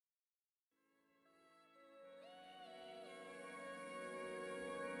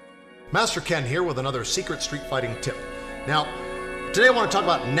Master Ken here with another secret street fighting tip. Now, today I want to talk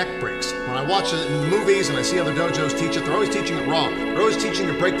about neck breaks. When I watch it in movies and I see other dojos teach it, they're always teaching it wrong. They're always teaching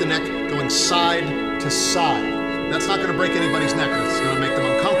you to break the neck going side to side. That's not going to break anybody's neck. It's going to make them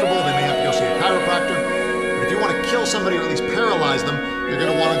uncomfortable. They may have to go see a chiropractor. But if you want to kill somebody or at least paralyze them, you're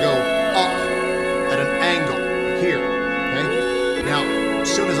going to want to go up at an angle here. Okay? Now, as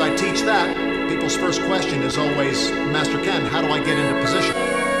soon as I teach that, people's first question is always, Master Ken, how do I get into position?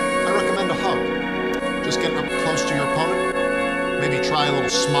 I recommend a hug. Just getting up close to your opponent. Maybe try a little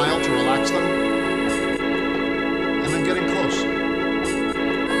smile to relax them. And then getting close.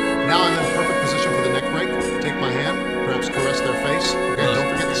 Now I'm in perfect position for the neck break. Take my hand, perhaps caress their face. Again, don't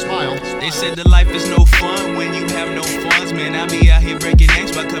forget the smile. They said that life is no fun when you have no funds, man. I be out here breaking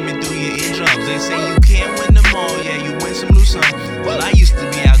necks by coming through your eardrums. They say you can't win them all, yeah, you win some, lose some. Well, I used to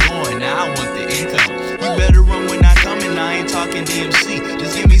be outgoing, now I want the income. You better run when I come and I ain't talking DMC.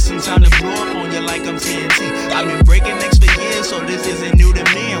 Just give me some time to blow up on you like I'm TNT. I've been breaking necks for years, so this isn't new to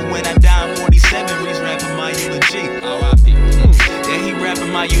me. And when I die in 47, Reese rapping my eulogy. R.I.P. Yeah, he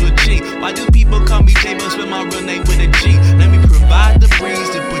rapping my eulogy. Why do people call me J, but spell my real name with a G? Let me provide the breeze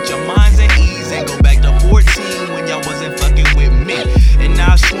to put your minds at ease and go back to 14 when y'all wasn't fucking with me. And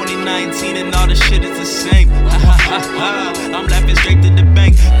now it's 2019 and all the shit is the same. I'm laughing straight to the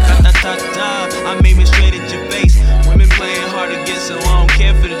bank. I'm aiming straight at your face. Women playing hard to get, so I don't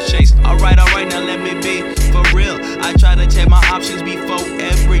care for the chase. Alright, now let me be for real. I try to check my options before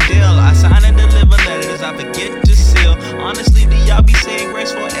every deal. I sign and deliver letters, I forget to seal. Honestly, do y'all be saying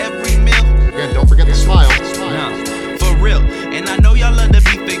grace for every meal? Again, don't forget the smile. For real. And I know y'all love to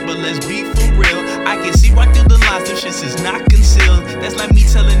be fake, but let's be for real. I can see right through the lies, them shits is not concealed. That's like me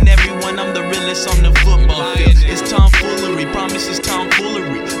telling everyone I'm the realest on the football field. It's tomfoolery, promise it's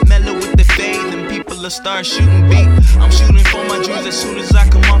tomfoolery. Mellow with the fade, then people will start shooting beat. I'm shooting for my dreams as soon as I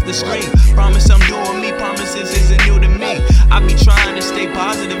come off the screen. Promise I'm doing me, promises isn't new to me. I be trying to stay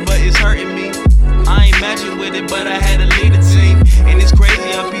positive, but it's hurting me. I ain't magic with it, but I had to lead a team. And it's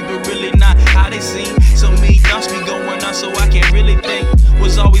crazy how people really not how they seem. So many thoughts be going on, so I can't really think.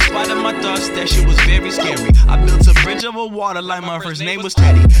 Was always fighting my thoughts, that shit was very scary. I built a bridge over water like my first name was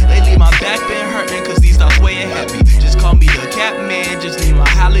Teddy. Lately my back been hurting, cause these thoughts weighing heavy. Just call me the cat man, just need my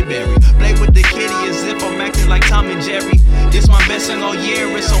Halle Berry. Play with the kitty as if I'm acting like Tom and Jerry. This my best song all year,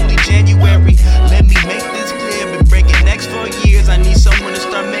 it's only January. Let me make this clear, been breaking necks for years. I need someone to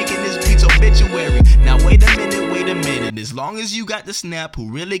start making this beat's obituary. Now wait a minute. As long as you got the snap,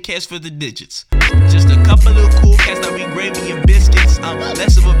 who really cares for the digits? Just a couple of cool cats that be gravy and biscuits. I'm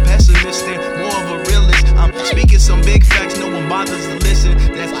less of a pessimist and more of a realist. I'm speaking some big facts, no one bothers to listen.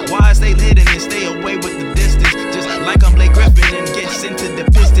 That's why I stay hidden and stay away with the distance. Just like I'm Blake Griffin and gets into the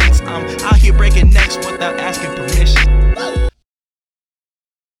Pistons. I'm